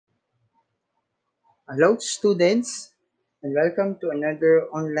Hello students and welcome to another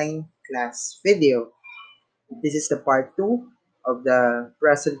online class video. This is the part 2 of the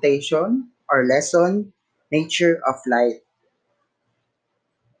presentation or lesson Nature of Light.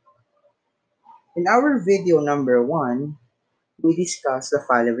 In our video number 1, we discussed the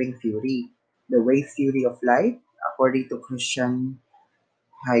following theory. The wave theory of light according to Christiaan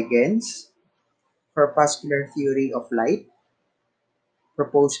Huygens, corpuscular theory of light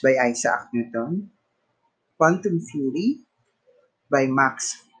proposed by Isaac Newton, quantum theory by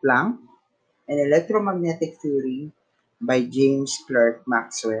Max Planck, and electromagnetic theory by James Clerk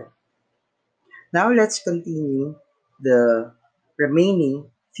Maxwell. Now let's continue the remaining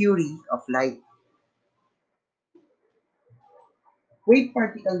theory of light. Wave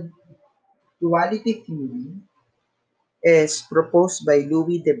particle duality theory is proposed by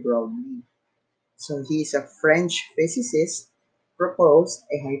Louis de Broglie. So he is a French physicist, proposed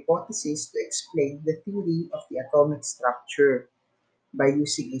a hypothesis to explain the theory of the atomic structure. By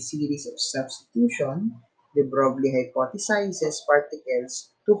using a series of substitution, de Broglie hypothesizes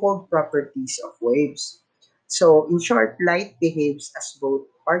particles to hold properties of waves. So, in short, light behaves as both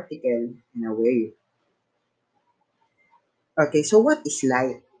particle and a wave. Okay, so what is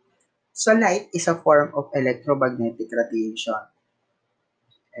light? So, light is a form of electromagnetic radiation.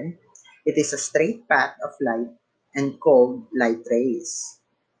 Okay? It is a straight path of light and called light rays.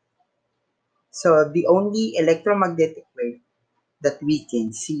 So, the only electromagnetic wave that we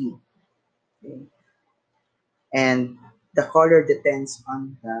can see. Okay? And the color depends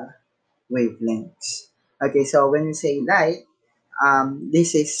on the wavelengths. Okay, so when we say light,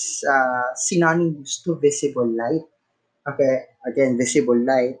 this is synonymous to visible light. Okay, again, visible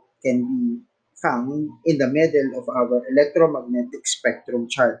light can be found in the middle of our electromagnetic spectrum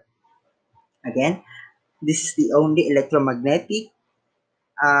chart. Again, this is the only electromagnetic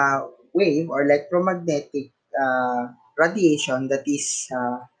wave or electromagnetic radiation that is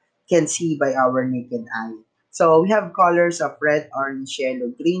can see by our naked eye. So we have colors of red, orange,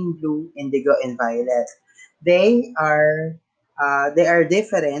 yellow, green, blue, indigo, and violet. They are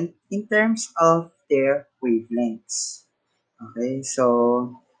different in terms of their wavelengths. Okay,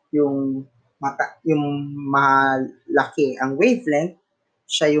 so yung malaki ang wavelength,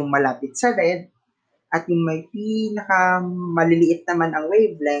 siya yung malapit sa red, at yung may pinaka maliliit naman ang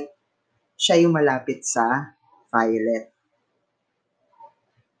wavelength, siya yung malapit sa violet.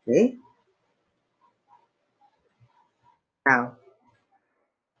 Okay? Now,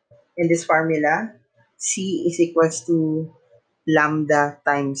 in this formula, C is equals to lambda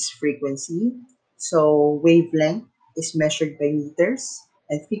times frequency. So, wavelength is measured by meters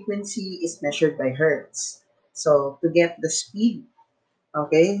and frequency is measured by hertz. So, to get the speed,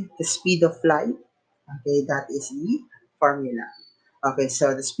 okay, the speed of light, okay, that is the formula. Okay,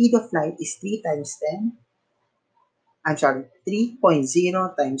 so the speed of light is 3 times 10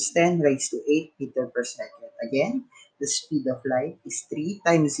 3.0 times 10 raised to 8 meter per second. Again, the speed of light is 3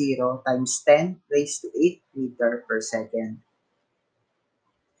 times 0 times 10 raised to 8 meter per second.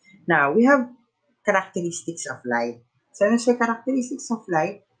 Now, we have characteristics of light. So, when we say characteristics of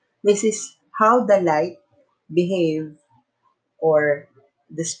light, this is how the light behave or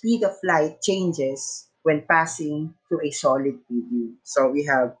the speed of light changes when passing through a solid medium. So we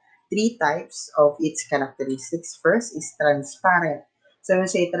have three types of its characteristics. First is transparent. So when we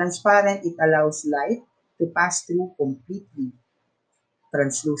say transparent, it allows light to pass through completely.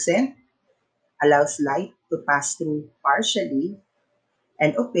 Translucent allows light to pass through partially.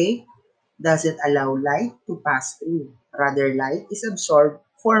 And opaque doesn't allow light to pass through. Rather, light is absorbed,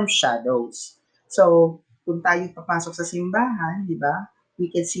 forms shadows. So, kung tayo papasok sa simbahan, di ba,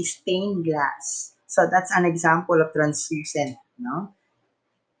 we can see stained glass. So, that's an example of translucent, no?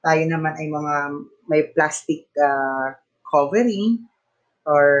 Tayo naman ay mga may plastic covering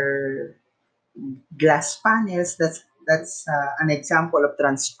or glass panels. That's an example of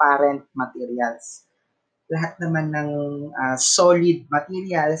transparent materials. Lahat naman ng solid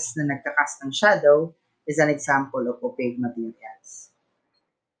materials na nagka-cast ng shadow is an example of opaque materials.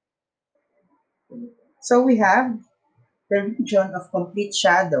 So we have the region of complete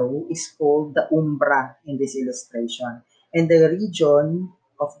shadow is called the umbra in this illustration. And the region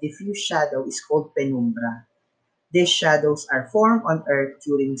of diffuse shadow is called penumbra. These shadows are formed on Earth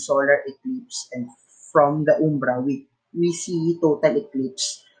during solar eclipse, and from the umbra we see total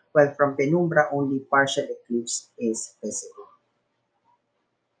eclipse, while from penumbra only partial eclipse is visible.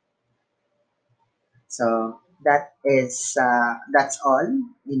 So that's all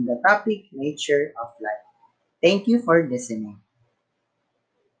in the topic nature of light. Thank you for listening.